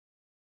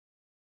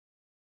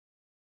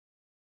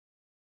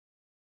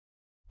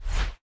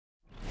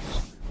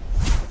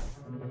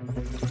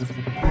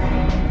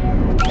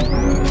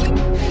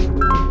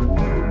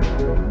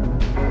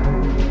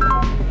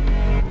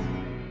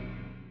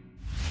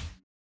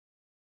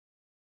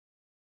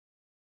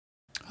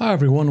Hi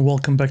everyone,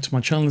 welcome back to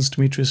my channel. It's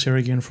Demetrius here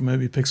again from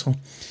Obipixel.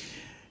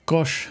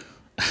 Gosh,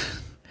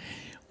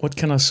 what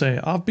can I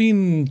say? I've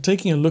been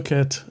taking a look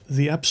at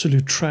the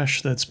absolute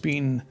trash that's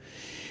been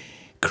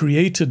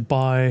created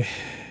by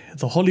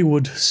the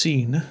Hollywood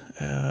scene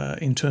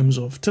in terms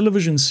of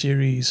television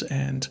series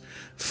and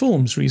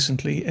films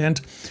recently,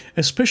 and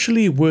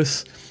especially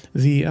with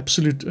the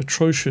absolute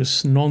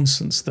atrocious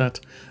nonsense that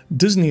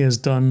Disney has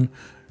done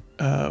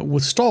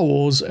with Star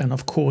Wars, and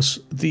of course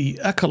the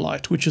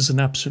Acolyte, which is an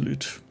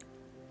absolute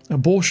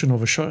abortion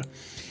of a show.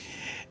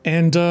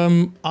 And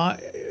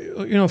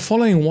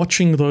following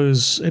watching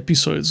those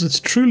episodes, it's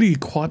truly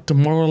quite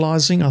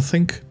demoralizing, I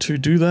think, to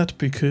do that,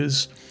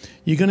 because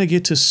you're going to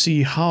get to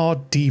see how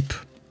deep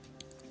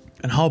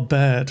and how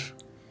bad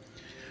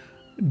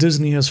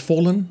Disney has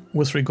fallen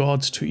with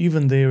regards to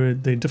even their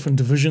different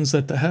divisions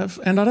that they have.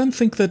 And I don't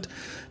think that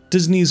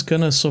Disney's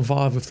gonna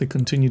survive if they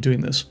continue doing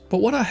this. But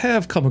what I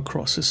have come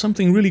across is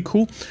something really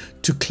cool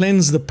to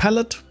cleanse the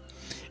palate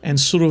and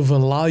sort of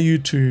allow you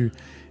to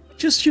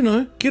just,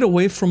 get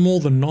away from all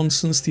the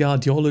nonsense, the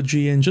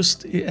ideology, and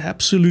just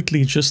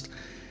absolutely just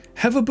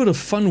have a bit of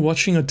fun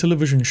watching a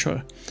television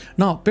show.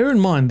 Now, bear in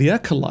mind, The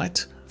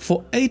Acolyte,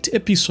 for 8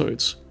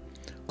 episodes,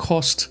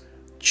 cost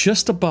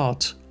just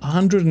about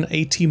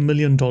 $180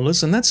 million,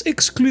 and that's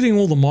excluding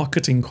all the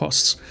marketing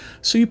costs.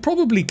 So you're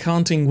probably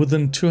counting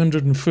within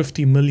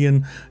 $250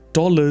 million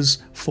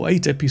for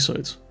 8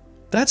 episodes.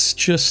 That's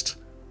just,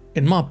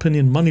 in my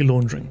opinion, money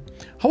laundering.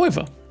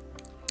 However,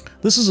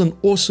 this is an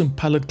awesome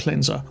palate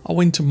cleanser. I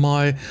went to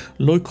my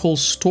local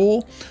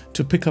store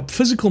to pick up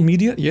physical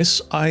media.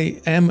 Yes, I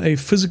am a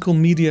physical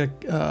media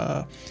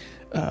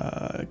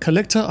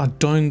collector. I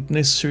don't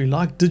necessarily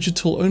like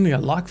digital only. I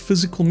like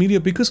physical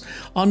media because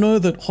I know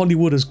that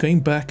Hollywood is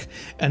going back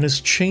and is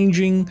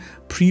changing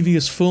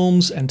previous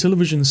films and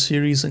television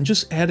series and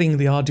just adding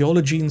the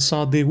ideology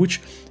inside there,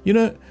 which,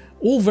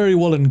 all very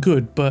well and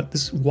good,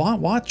 but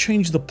why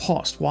change the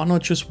past? Why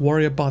not just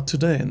worry about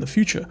today and the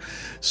future?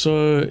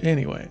 So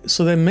anyway,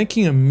 so they're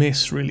making a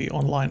mess really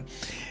online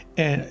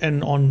and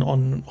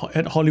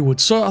at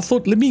Hollywood. So I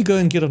thought, let me go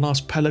and get a nice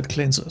palate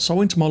cleanser. So I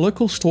went to my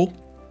local store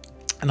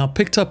and I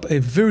picked up a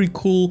very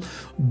cool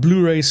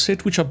Blu-ray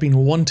set, which I've been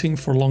wanting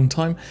for a long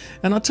time.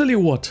 And I'll tell you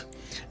what,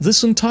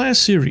 this entire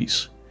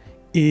series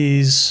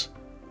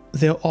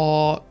there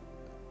are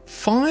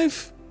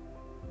 5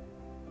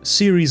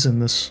 series in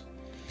this,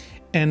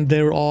 and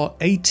there are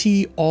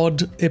 80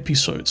 odd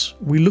episodes.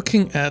 We're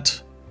looking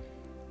at,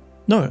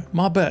 no,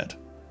 my bad,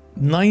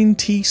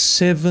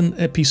 97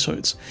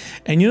 episodes.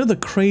 And the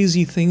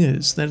crazy thing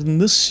is that in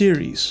this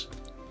series,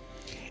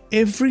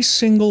 every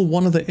single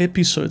one of the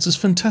episodes is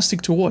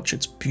fantastic to watch.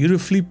 It's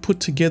beautifully put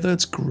together.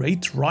 It's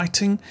great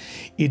writing.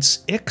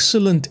 It's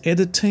excellent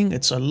editing.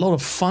 It's a lot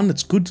of fun.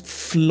 It's good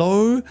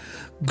flow,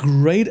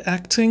 great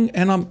acting.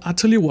 And I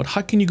tell you what,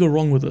 how can you go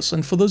wrong with this?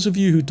 And for those of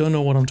you who don't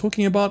know what I'm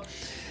talking about,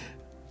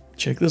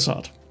 check this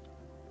out.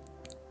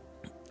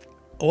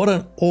 What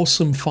an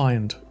awesome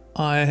find.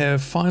 I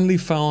have finally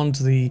found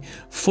the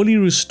fully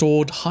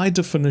restored high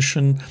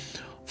definition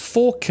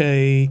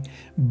 4K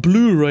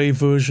Blu-ray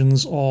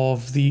versions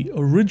of the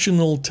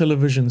original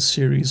television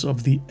series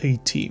of the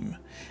A-Team,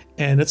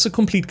 and it's a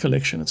complete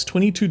collection. It's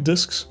 22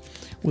 discs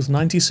with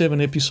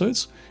 97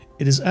 episodes.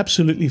 It is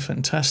absolutely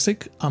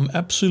fantastic. I'm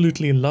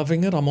absolutely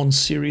loving it. I'm on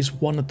series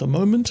 1 at the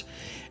moment,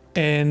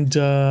 and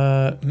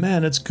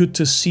man, it's good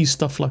to see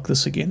stuff like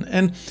this again.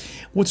 And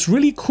what's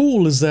really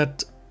cool is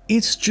that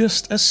it's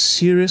just a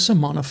serious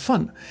amount of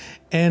fun,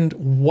 and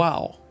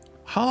wow,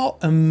 how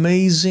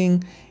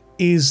amazing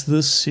is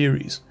this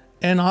series.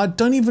 And I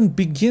don't even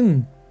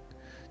begin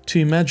to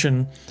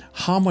imagine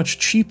how much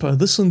cheaper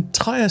this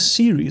entire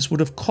series would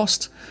have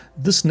cost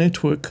this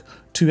network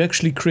to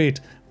actually create,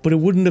 but it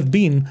wouldn't have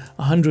been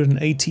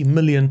 180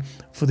 million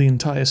for the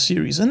entire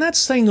series. And that's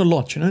saying a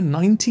lot,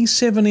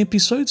 97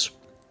 episodes.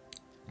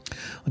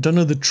 I don't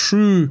know the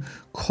true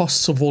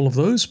costs of all of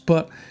those,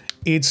 but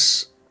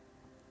it's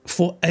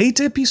for 8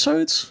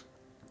 episodes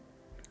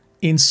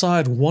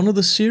inside one of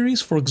the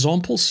series. For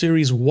example,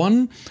 series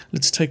 1,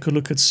 let's take a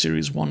look at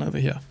series 1 over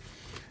here.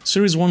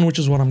 Series 1, which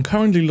is what I'm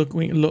currently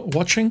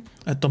watching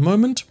at the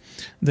moment.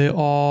 There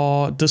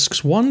are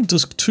discs 1,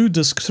 disc 2,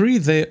 disc 3.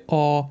 There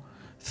are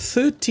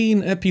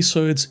 13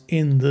 episodes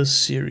in this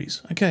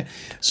series. Okay,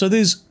 so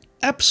there's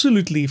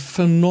absolutely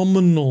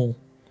phenomenal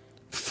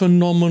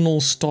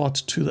start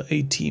to the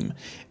A-Team.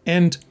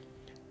 And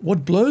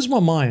what blows my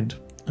mind,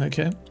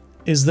 okay,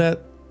 is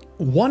that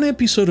one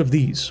episode of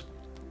these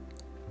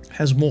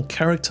has more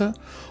character,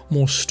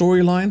 more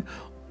storyline,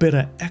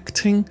 better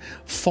acting,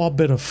 far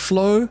better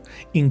flow,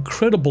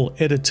 incredible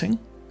editing.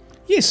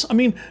 Yes, I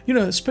mean, you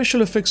know,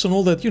 special effects and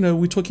all that, you know,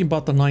 we're talking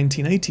about the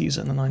 1980s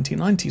and the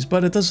 1990s,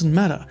 but it doesn't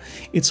matter.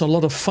 It's a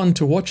lot of fun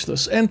to watch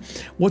this. And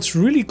what's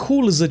really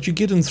cool is that you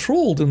get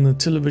enthralled in the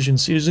television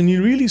series and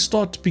you really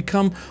start to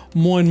become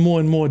more and more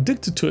and more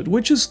addicted to it,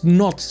 which is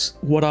not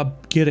what I'm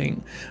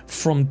getting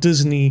from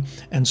Disney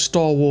and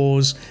Star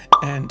Wars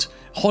and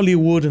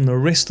Hollywood and the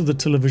rest of the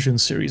television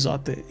series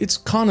out there. It's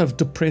kind of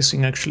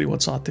depressing, actually,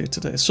 what's out there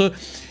today. So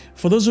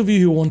for those of you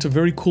who want a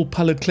very cool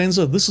palette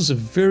cleanser, this is a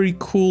very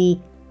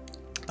cool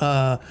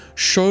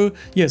show.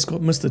 Yeah, it's got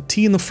Mr.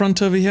 T in the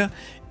front over here,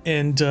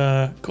 and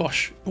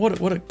gosh,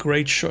 what a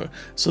great show.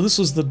 So this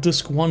is the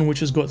disc 1, which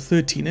has got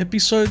 13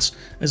 episodes,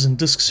 as in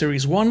disc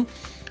series 1.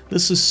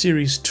 This is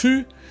series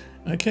 2.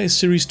 Okay,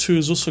 series 2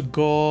 has also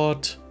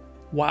got,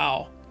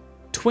 wow,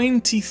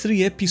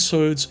 23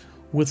 episodes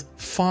with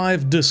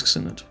 5 discs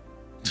in it.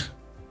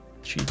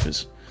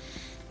 Cheapers.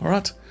 All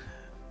right,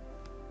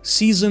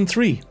 season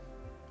 3.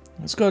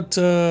 It's got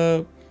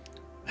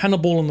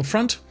Hannibal on the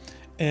front.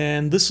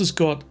 And this has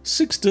got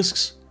 6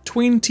 discs,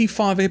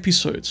 25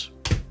 episodes.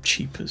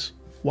 Cheapers.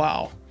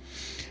 Wow.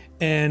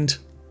 And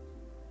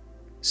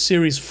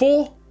series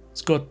 4,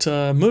 it's got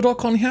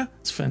Murdoch on here.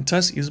 It's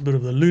fantastic. It's a bit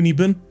of the loony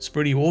bin. It's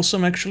pretty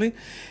awesome, actually.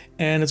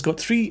 And it's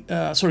got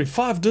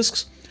 5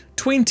 discs,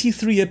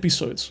 23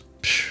 episodes.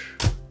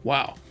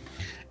 Wow.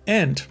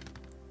 And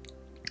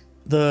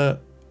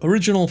the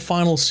original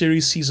final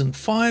series, season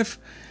 5,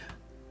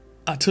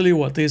 I tell you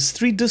what, there's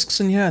 3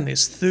 discs in here and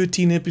there's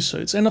 13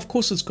 episodes. And of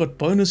course it's got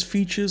bonus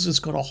features, it's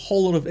got a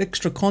whole lot of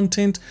extra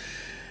content.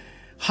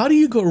 How do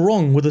you go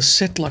wrong with a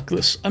set like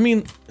this? I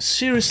mean,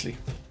 seriously,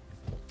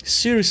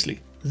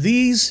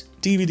 these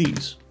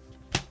DVDs,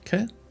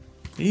 okay?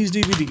 These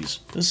DVDs,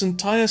 this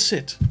entire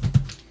set,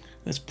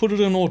 let's put it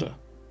in order,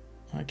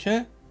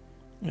 okay?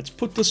 Let's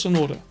put this in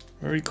order,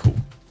 very cool.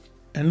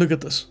 And look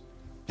at this,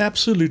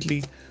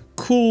 absolutely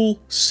cool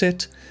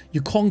set.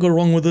 You can't go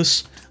wrong with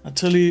this. I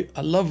tell you,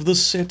 I love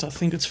this set. I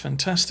think it's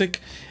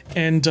fantastic.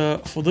 And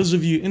for those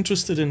of you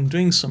interested in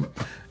doing some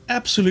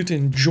absolute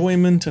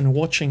enjoyment and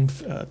watching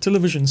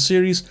television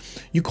series,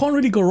 you can't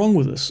really go wrong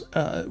with this.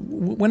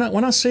 When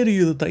I say to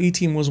you that the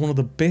A-Team was one of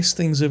the best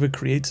things ever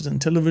created in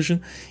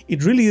television,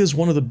 it really is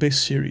one of the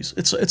best series.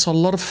 It's a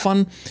lot of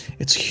fun.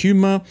 It's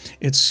humor.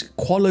 It's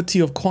quality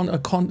of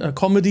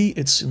comedy.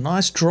 It's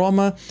nice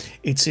drama.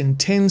 It's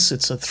intense.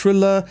 It's a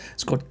thriller.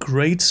 It's got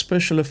great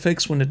special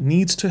effects when it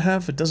needs to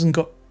have. It doesn't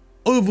go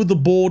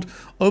overboard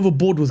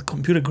with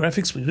computer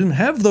graphics. We didn't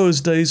have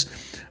those days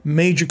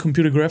major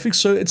computer graphics,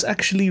 so it's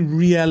actually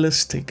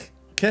realistic,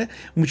 okay,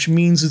 which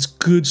means it's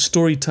good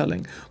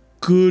storytelling,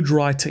 good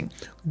writing,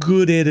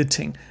 good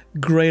editing,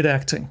 great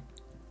acting.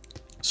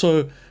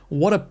 So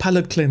what a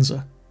palette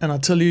cleanser. And I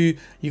tell you,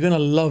 you're gonna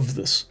love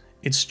this.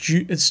 It's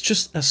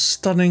just a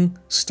stunning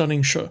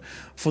show.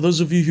 For those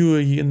of you who are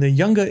in the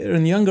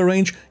younger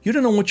range, you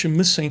don't know what you're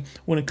missing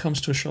when it comes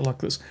to a show like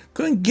this.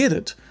 Go and get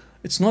it.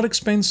 It's not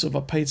expensive.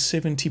 I paid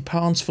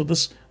 £70 for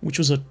this, which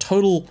was a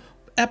total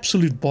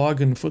absolute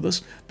bargain for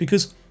this,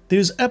 because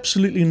there's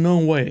absolutely no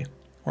way,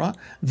 right,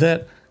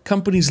 that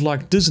companies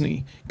like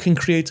Disney can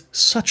create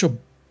such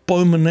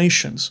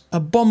abominations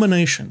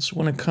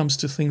when it comes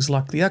to things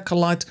like the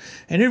Acolyte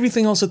and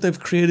everything else that they've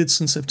created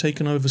since they've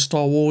taken over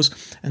Star Wars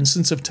and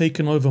since they've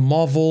taken over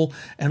Marvel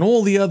and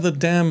all the other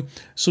damn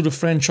sort of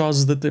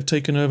franchises that they've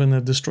taken over and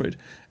they've destroyed.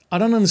 I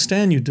don't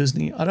understand you,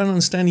 Disney. I don't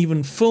understand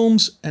even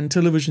films and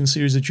television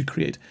series that you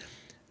create.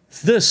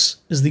 This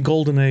is the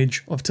golden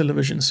age of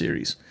television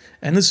series.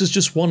 And this is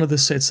just one of the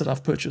sets that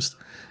I've purchased.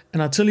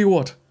 And I tell you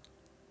what,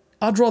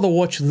 I'd rather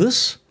watch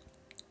this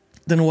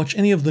than watch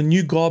any of the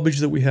new garbage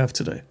that we have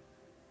today.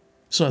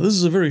 So this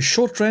is a very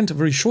short rant, a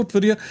very short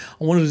video.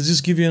 I wanted to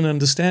just give you an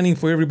understanding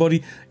for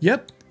everybody.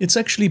 Yep, it's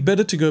actually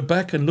better to go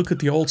back and look at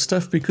the old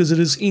stuff because it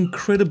is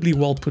incredibly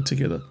well put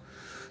together.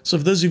 So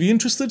for those of you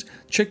interested,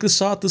 check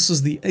this out. This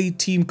is the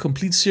A-Team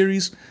Complete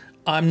Series.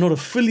 I'm not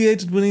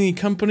affiliated with any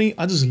company.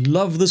 I just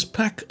love this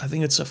pack. I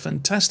think it's a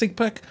fantastic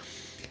pack.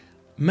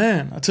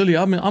 Man, I tell you,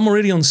 I'm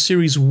already on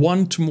Series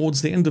 1,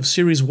 towards the end of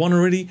Series 1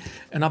 already,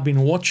 and I've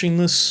been watching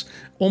this,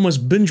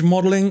 almost binge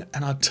modeling,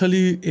 and I tell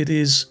you, it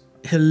is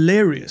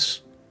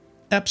hilarious.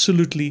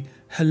 Absolutely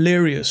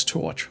hilarious to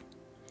watch.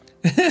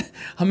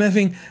 I'm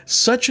having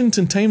such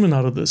entertainment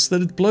out of this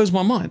that it blows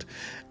my mind.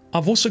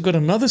 I've also got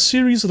another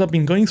series that I've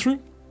been going through,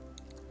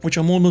 which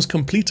I'm almost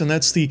complete, and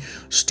that's the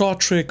Star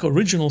Trek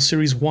Original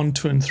Series 1,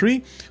 2, and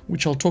 3,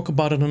 which I'll talk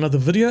about in another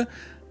video.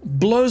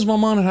 Blows my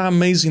mind how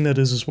amazing that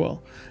is as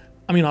well.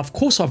 I mean, of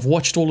course, I've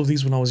watched all of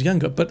these when I was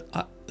younger, but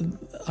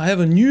I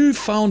have a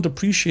newfound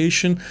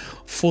appreciation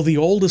for the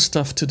older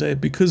stuff today,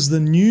 because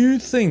the new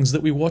things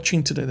that we're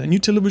watching today, the new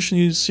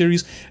television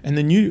series and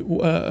the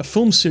new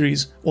film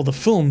series, or the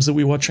films that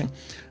we're watching,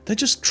 they're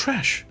just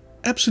trash.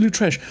 Absolute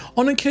trash.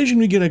 On occasion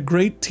we get a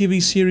great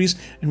TV series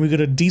and we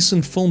get a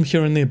decent film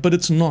here and there, but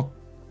it's not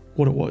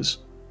what it was.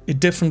 It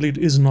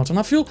definitely is not. And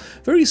I feel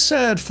very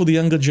sad for the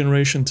younger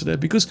generation today,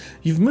 because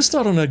you've missed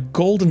out on a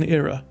golden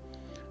era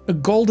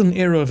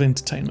of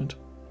entertainment.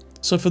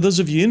 So for those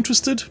of you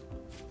interested,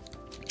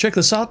 check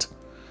this out.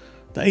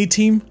 The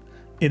A-Team,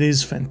 it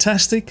is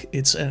fantastic.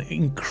 It's an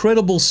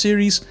incredible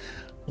series.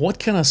 What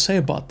can I say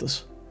about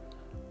this?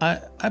 I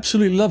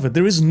absolutely love it.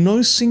 There is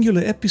no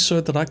singular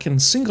episode that I can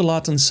single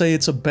out and say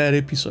it's a bad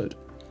episode.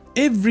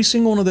 Every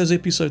single one of those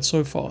episodes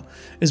so far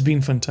has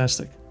been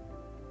fantastic.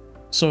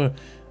 So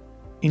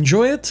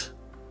enjoy it.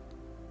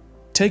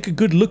 Take a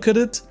good look at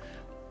it.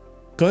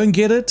 Go and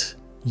get it.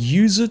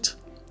 Use it.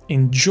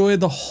 Enjoy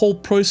the whole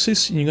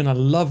process, and you're going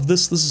to love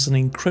this. This is an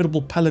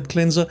incredible palette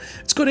cleanser.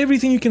 It's got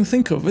everything you can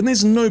think of, and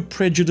there's no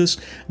prejudice.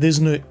 There's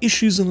no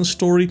issues in the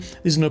story.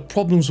 There's no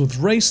problems with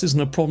race. There's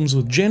no problems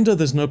with gender.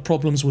 There's no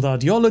problems with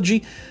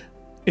ideology.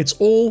 It's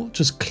all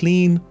just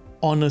clean,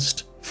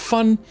 honest,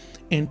 fun,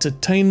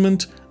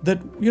 entertainment. That,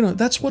 you know,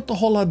 that's what the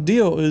whole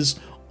idea is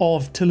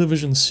of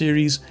television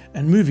series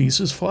and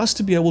movies, is for us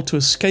to be able to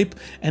escape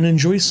and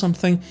enjoy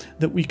something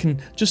that we can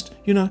just,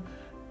 you know,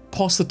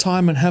 pass the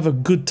time and have a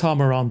good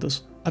time around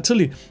this. I tell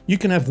you, you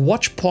can have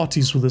watch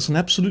parties with this and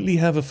absolutely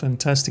have a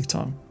fantastic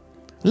time.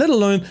 Let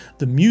alone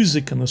the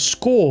music and the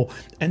score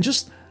and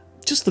just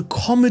the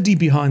comedy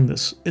behind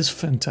this is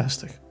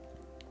fantastic.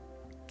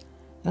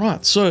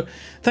 Right, so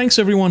thanks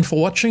everyone for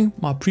watching.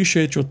 I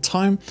appreciate your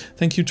time.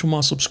 Thank you to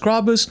my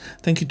subscribers.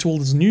 Thank you to all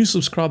these new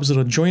subscribers that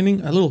are joining.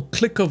 A little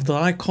click of the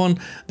icon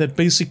that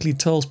basically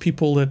tells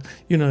people that,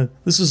 you know,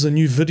 this is a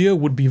new video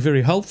would be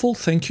very helpful.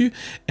 Thank you.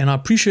 And I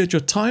appreciate your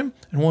time.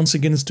 And once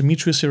again, it's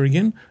Demetrius here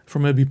again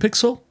from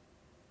Obipixel,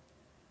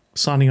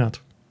 signing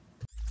out.